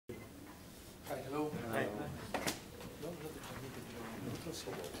Hi, hello. Hi.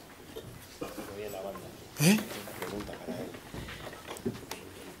 ¿Eh?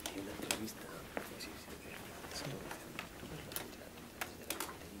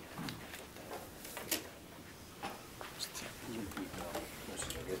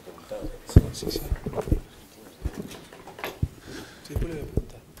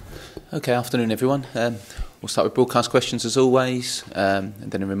 Okay, afternoon everyone. We'll start with broadcast questions as always, and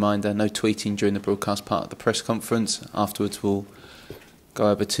then a reminder, no tweeting during the broadcast part of the press conference. Afterwards we'll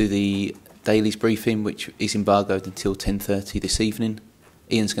go over to the Daily's briefing, which is embargoed until 10:30 this evening.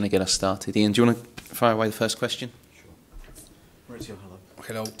 Ian's going to get us started. Ian, do you want to fire away the first question? Sure. Mauricio, hello.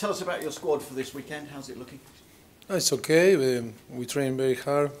 Hello. Tell us about your squad for this weekend. How's it looking? It's okay. We train very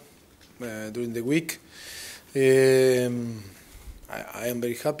hard during the week. I am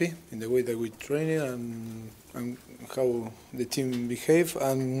very happy in the way that we train and how the team behave.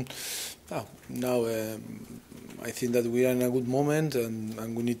 And now I think that we are in a good moment,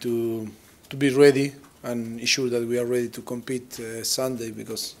 and we need to be ready and ensure that we are ready to compete Sunday,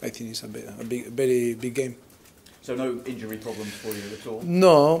 because I think it's a very big game. So no injury problems for you at all?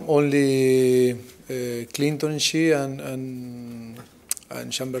 No, only Clinton Shi and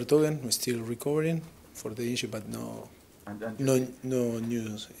Chambertogen are still recovering for the injury, but no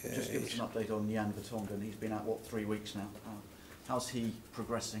news. Just give us an update on Jan Vertonghen. He's been out, 3 weeks now? How's he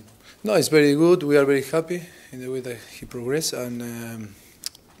progressing? No, it's very good. We are very happy in the way that he progressed,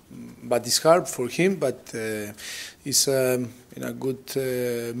 but it's hard for him. But he's in a good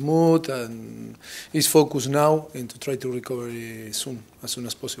mood, and he's focused now to try to recover as soon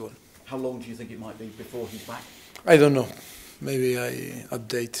as possible. How long do you think it might be before he's back? I don't know. Maybe I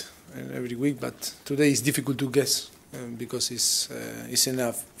update every week, but today is difficult to guess. Because it's in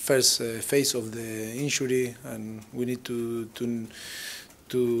a first phase of the injury, and we need to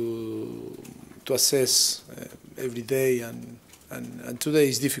assess every day, and today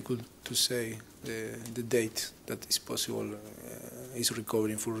is difficult to say the date that is possible is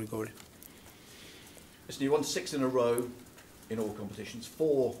recovering, full recovery. Listen, you won 6 in a row in all competitions,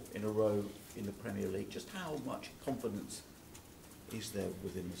 4 in a row in the Premier League. Just how much confidence is there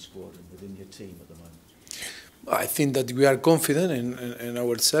within the squad and within your team at the moment? I think that we are confident in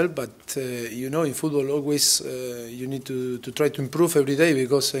ourselves, but in football always you need to try to improve every day,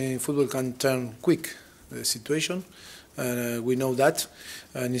 because in football can turn quick the situation, and we know that,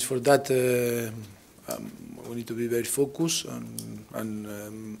 and it's for that we need to be very focused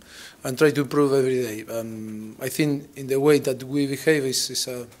and try to improve every day. I think in the way that we behave is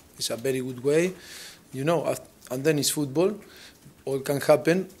a very good way, and then it's football, all can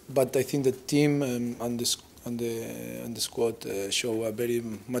happen, but I think the team and the squad show a very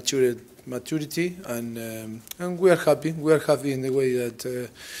maturity, and we are happy. We are happy in the way that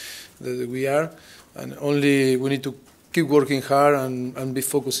we are, and only we need to keep working hard and be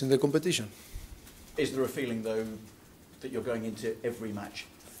focused in the competition. Is there a feeling, though, that you're going into every match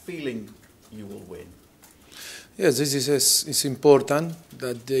feeling you will win? Yes, it's important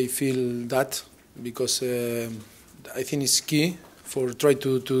that they feel that, because I think it's key for try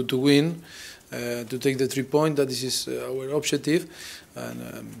to win. To take the 3 points, that is our objective,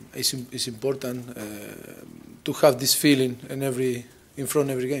 and it's important to have this feeling in front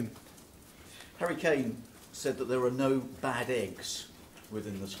of every game. Harry Kane said that there are no bad eggs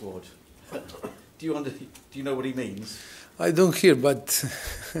within the squad. Do you know what he means? I don't hear, but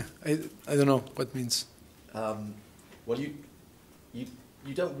I don't know what it means. Well, you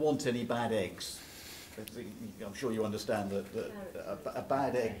don't want any bad eggs. I'm sure you understand that a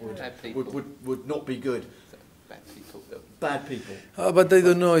bad egg would not be good. Bad people. But I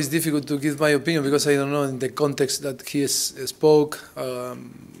don't know. It's difficult to give my opinion, because I don't know in the context that he spoke. I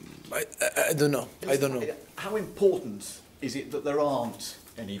don't know. How important is it that there aren't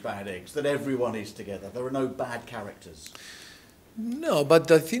any bad eggs? That everyone is together? There are no bad characters. No, but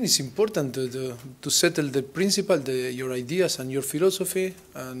I think it's important to settle the principle, your ideas and your philosophy,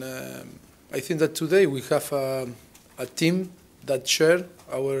 and. I think that today we have a team that share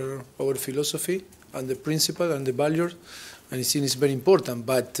our philosophy and the principle and the values, and I think it's very important.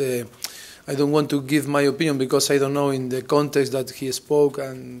 But I don't want to give my opinion, because I don't know in the context that he spoke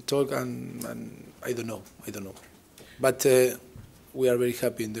and talked, and I don't know. But we are very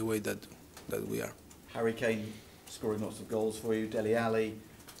happy in the way that we are. Harry Kane scoring lots of goals for you. Dele Alli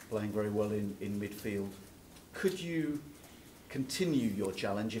playing very well in midfield. Could you continue your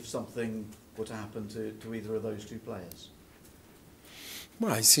challenge if something were to happen to either of those two players?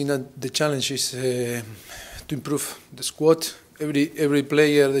 Well, I think that the challenge is to improve the squad. Every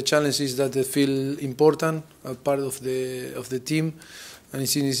player, the challenge is that they feel important, a part of the team, and I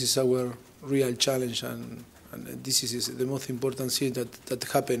think this is our real challenge, and this is the most important thing that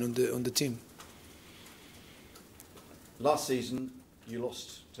happened on the team. Last season, you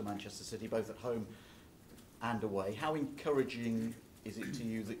lost to Manchester City, both at home and away. How encouraging is it to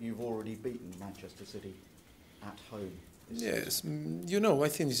you that you've already beaten Manchester City at home? Yes, I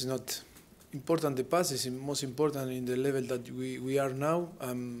think it's not important the past, it's most important in the level that we are now.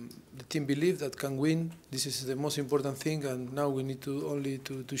 The team believes that can win. This is the most important thing, and now we need to only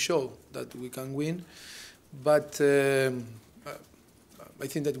to show that we can win. But I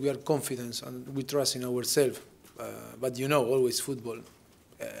think that we are confident and we trust in ourselves. But always football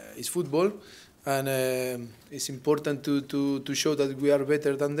is football, and it's important to show that we are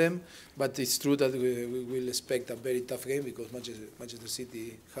better than them. But it's true that we will expect a very tough game because Manchester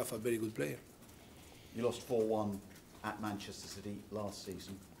City have a very good player. You lost 4-1 at Manchester City last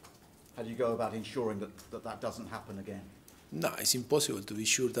season. How do you go about ensuring that doesn't happen again? No, it's impossible to be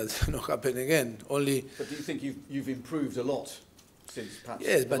sure that it will not happen again. But do you think you've improved a lot since perhaps?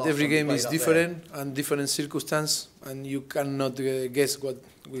 Yes, but every game is different and different circumstance, and you cannot guess what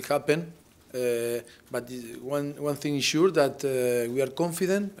will happen. But one thing is sure, that we are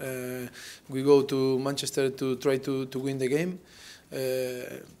confident. We go to Manchester to try to win the game.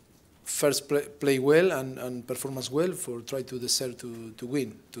 First play well and performance well for try to deserve to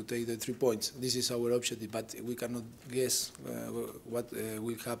win, to take the 3 points. This is our objective, but we cannot guess what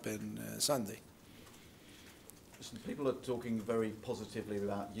will happen Sunday. Listen, people are talking very positively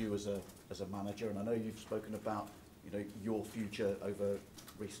about you as a manager, and I know you've spoken about your future over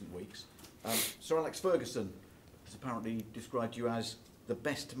recent weeks. Sir Alex Ferguson has apparently described you as the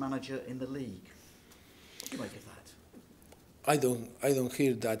best manager in the league. What do you make of that? I don't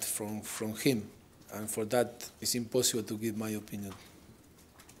hear that from him, and for that it's impossible to give my opinion.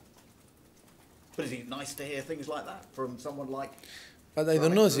 But is it nice to hear things like that from someone like? But I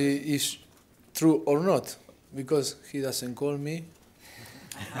don't know if it's true or not, because he doesn't call me.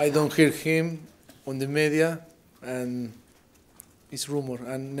 I don't hear him on the media, and it's rumor,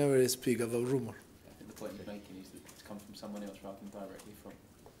 and never speak about rumor. I think the point they're making is that it's come from someone else rather than directly from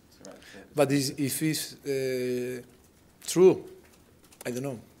Sir Alex. But if it's true, I don't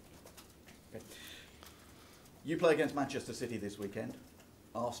know. Okay. You play against Manchester City this weekend.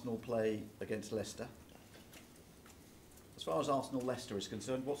 Arsenal play against Leicester. As far as Arsenal-Leicester is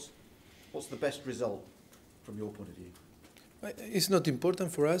concerned, what's the best result from your point of view? It's not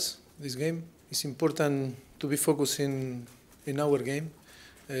important for us, this game. It's important to be focused in our game.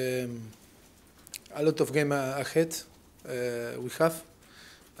 A lot of game ahead we have,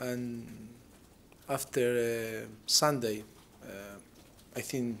 and after Sunday, I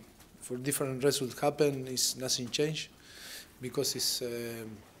think for different results happen, is nothing changed, because it's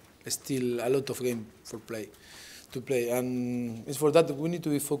still a lot of game to play, and it's for that we need to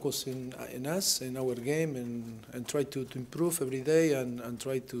be focused in us, in our game, and try to improve every day, and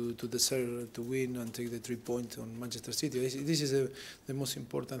try to deserve to win and take the 3 points on Manchester City. This is the most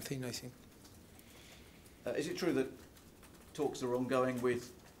important thing, I think. Is it true that talks are ongoing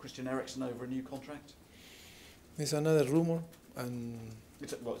with Christian Eriksen over a new contract? It's another rumor, and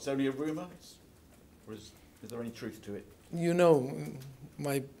it's only a rumour, or is there any truth to it?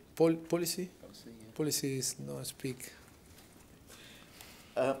 My policy is not speak.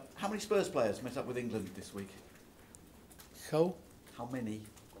 How many Spurs players met up with England this week? How many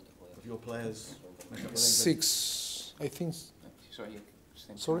of your players met up with England? 6, I think. Sorry?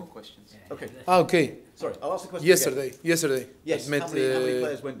 More questions. Okay. Okay. Sorry, I'll ask the question Yesterday. Yes. Met, how many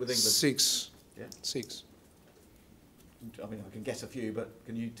players went with England? 6. Yeah. 6. I mean, I can guess a few, but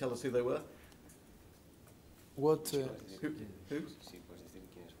can you tell us who they were? What? Who?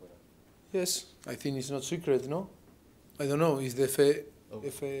 Yes, I think it's not secret, no? I don't know. It's the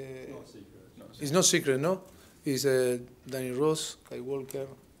It's not secret, no? It's Danny Rose, Kai Walker,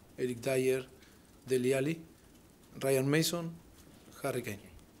 Eric Dyer, Dele Alli, Ryan Mason, Harry Kane.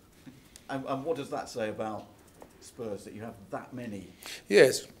 And what does that say about Spurs, that you have that many?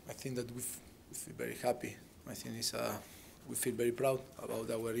 Yes, I think that we feel very happy. I think we feel very proud about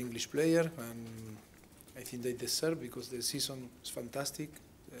our English player, and I think they deserve, because the season is fantastic,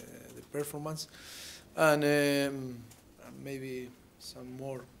 the performance, and maybe some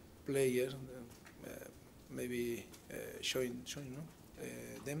more players, maybe showing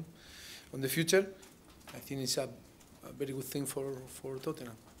them on the future. I think it's a very good thing for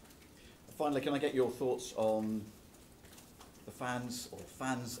Tottenham. Finally, can I get your thoughts on the fans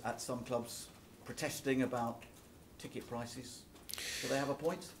at some clubs protesting about ticket prices? Do they have a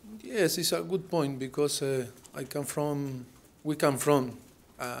point? Yes, it's a good point, because we come from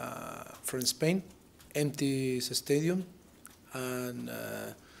Spain, empty stadium, and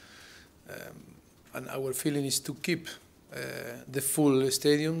and our feeling is to keep the full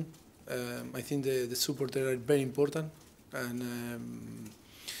stadium. I think the supporters are very important, and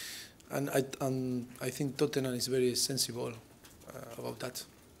I think Tottenham is very sensible about that.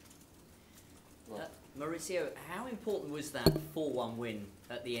 Mauricio, how important was that 4-1 win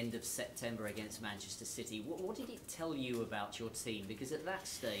at the end of September against Manchester City? What did it tell you about your team? Because at that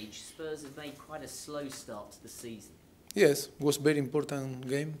stage, Spurs had made quite a slow start to the season. Yes, it was a very important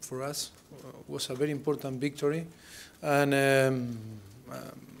game for us. It was a very important victory, and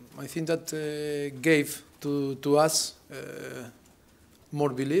I think that gave to us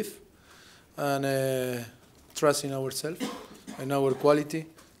more belief and trust in ourselves and our quality.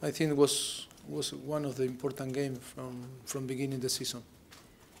 I think it was one of the important games from beginning the season.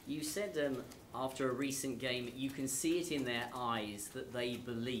 You said after a recent game, you can see it in their eyes that they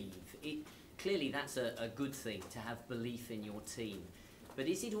believe. Clearly that's a good thing, to have belief in your team. But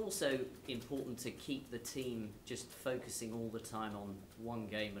is it also important to keep the team just focusing all the time on one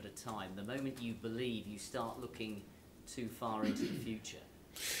game at a time? The moment you believe, you start looking too far into the future.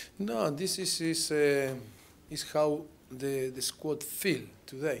 No, this is how the squad feel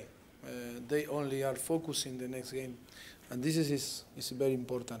today. They only are focusing the next game, and this is very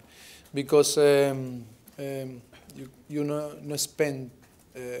important because you not spend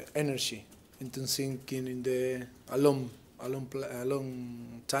energy into thinking in a long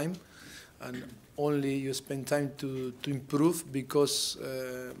time, and only you spend time to improve because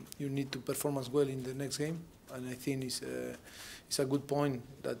you need to perform as well in the next game. And I think it's a good point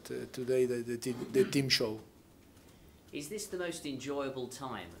that today the team show. Is this the most enjoyable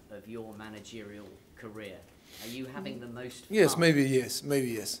time of your managerial career? Are you having the most fun? Yes, maybe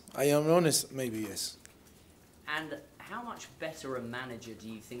yes. I am honest, maybe yes. And how much better a manager do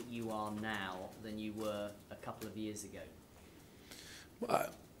you think you are now than you were a couple of years ago?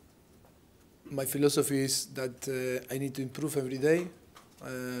 My philosophy is that I need to improve every day.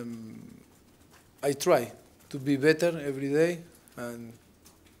 I try to be better every day, and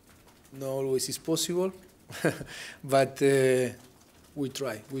not always is possible. But we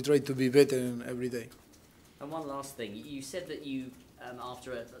try to be better every day. And one last thing, you said that you,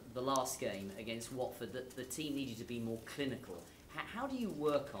 after the last game against Watford, that the team needed to be more clinical. How do you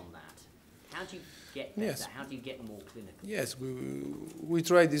work on that? How do you get better? Yes. How do you get more clinical? Yes, we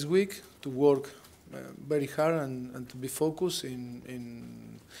try this week to work very hard and to be focused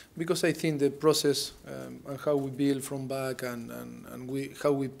in because I think the process and how we build from back and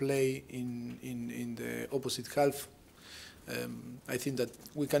how we play in the opposite half, I think that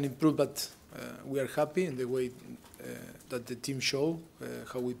we can improve, but we are happy in the way that the team show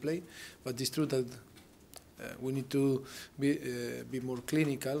how we play. But it's true that we need to be more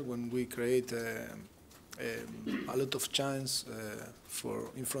clinical when we create a lot of chance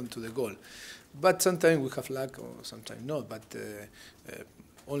for in front to the goal. But sometimes we have luck, or sometimes not. But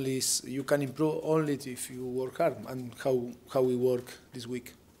only you can improve only if you work hard, and how we work this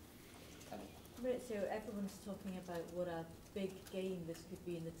week. Mauricio, everyone's talking about what a big game this could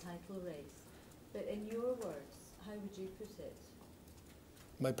be in the title race. But in your words, how would you put it?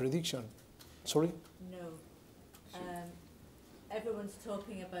 My prediction. Sorry? No. Everyone's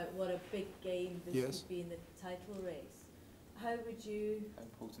talking about what a big game this could be in the title race. How would you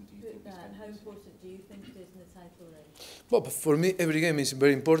put that? How important do you think it is in the title race? Well, for me, every game is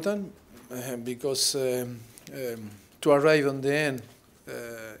very important because to arrive on the end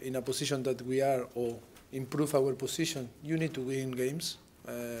in a position that we are or improve our position, you need to win games.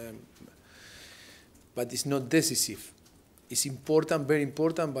 But it's not decisive. It's important, very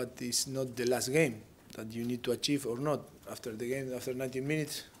important, but it's not the last game that you need to achieve or not. After the game, after 90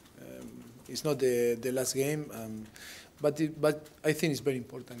 minutes, it's not the last game. But I think it's very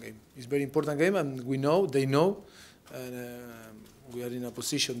important game. It's very important game, and we know, they know, and we are in a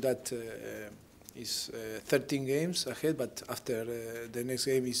position that is 13 games ahead. But after the next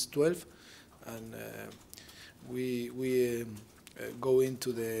game is 12, and we go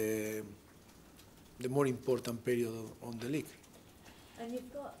into the more important period on the league. And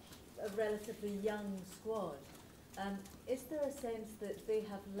you've got a relatively young squad. Is there a sense that they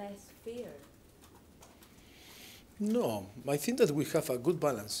have less fear? No, I think that we have a good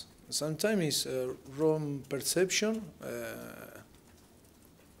balance. Sometimes it's wrong perception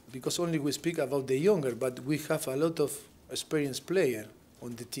because only we speak about the younger, but we have a lot of experienced players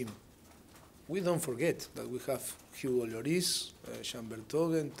on the team. We don't forget that we have Hugo Lloris, Jean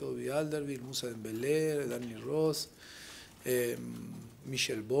Vertonghen, Toby Alderweireld, Moussa Dembélé, Daniel Ross,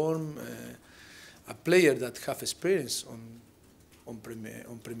 Michel Vorm, a player that have experience on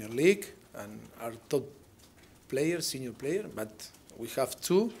Premier League and are top players, senior player. But we have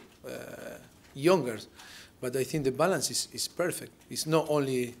two younger, but I think the balance is perfect. It's not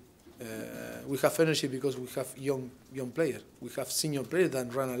only we have energy because we have young players. We have senior players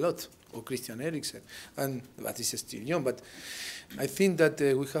that run a lot, or Christian Eriksen, but he's still young. But I think that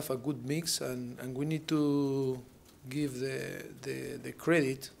we have a good mix, and we need to give the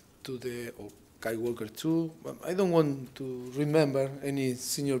credit to the Kyle Walker too. I don't want to remember any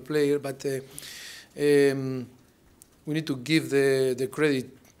senior player, but we need to give the credit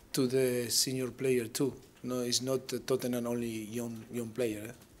to the senior player too. No, it's not Tottenham only young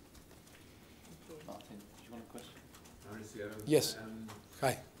player. Martin, do you want a question? Mauricio. Yes.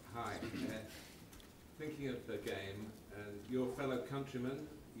 Hi. Hi. Thinking of the game, and your fellow countrymen,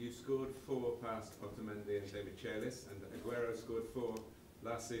 you scored 4 past Otamendi and David Chelis, and Aguero scored 4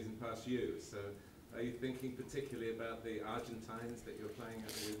 last season past you. So, are you thinking particularly about the Argentines that you're playing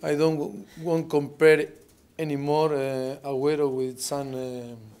with? I don't want to compare anymore Aguero with some.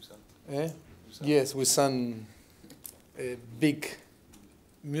 Yes, with some big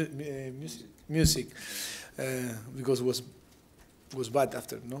music, because it was bad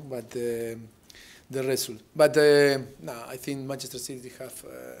after, no? But the result. But no, I think Manchester City have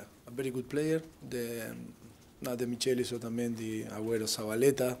a very good player. The Michelis, Otamendi, Aguero,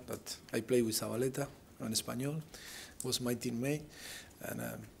 Zabaleta. That I play with Zabaleta on Espanyol. Was my teammate, and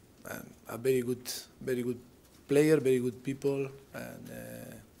a very good player, very good people, and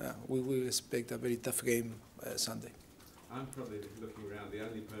we will expect a very tough game Sunday. I'm probably looking around the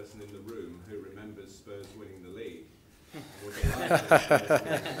only person in the room who remembers Spurs winning the league.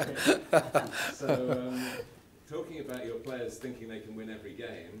 So, talking about your players thinking they can win every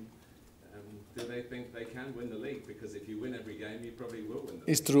game, do they think they can win the league? Because if you win every game, you probably will win the league.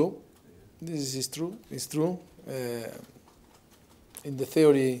 It's true. Yeah. This is true. It's true. In the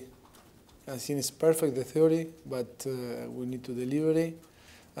theory, I think it's perfect, the theory, but we need to deliver it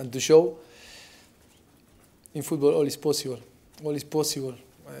and to show. In football, all is possible. All is possible.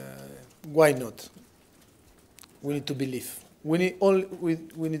 Why not? We need to believe. We need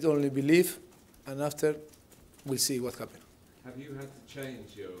only believe, and after, we'll see what happens. Have you had to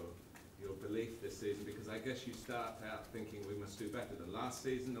change your belief this season? Because I guess you start out thinking we must do better than last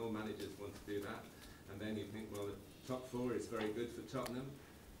season. All managers want to do that, and then you think, well, the top 4 is very good for Tottenham,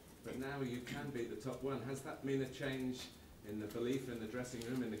 but now you can be the top 1. Has that been a change in the belief in the dressing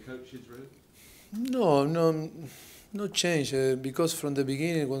room, in the coach's room? No change, because from the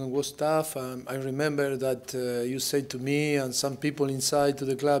beginning when it was tough, I remember that you said to me and some people inside to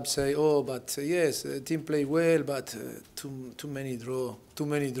the club say, oh, but yes, the team played well, but too many draw.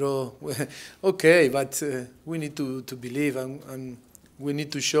 Okay, but we need to believe, and we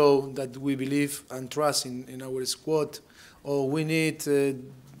need to show that we believe and trust in our squad, or we need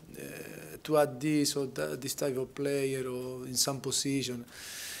to add this or this type of player or in some position.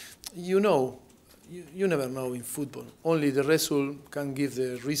 You know, you never know in football. Only the result can give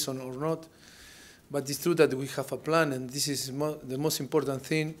the reason or not. But it's true that we have a plan, and this is the most important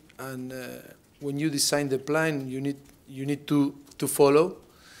thing. And when you design the plan, you need to follow,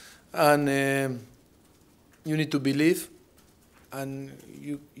 and you need to believe, and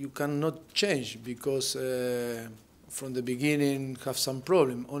you cannot change because from the beginning have some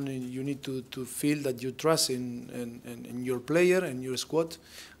problem. Only you need to feel that you trust in your player and your squad,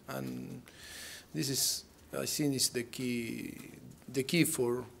 and this is, I think, is the key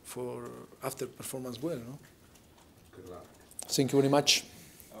for after performance well. No? Good luck. Thank you very much.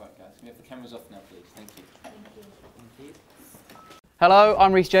 All right, guys. Can we have the cameras off now, please? Thank you. Thank you. Thank you. Hello,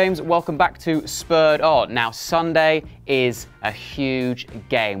 I'm Reece James. Welcome back to Spurred On. Now, Sunday is a huge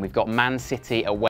game. We've got Man City away.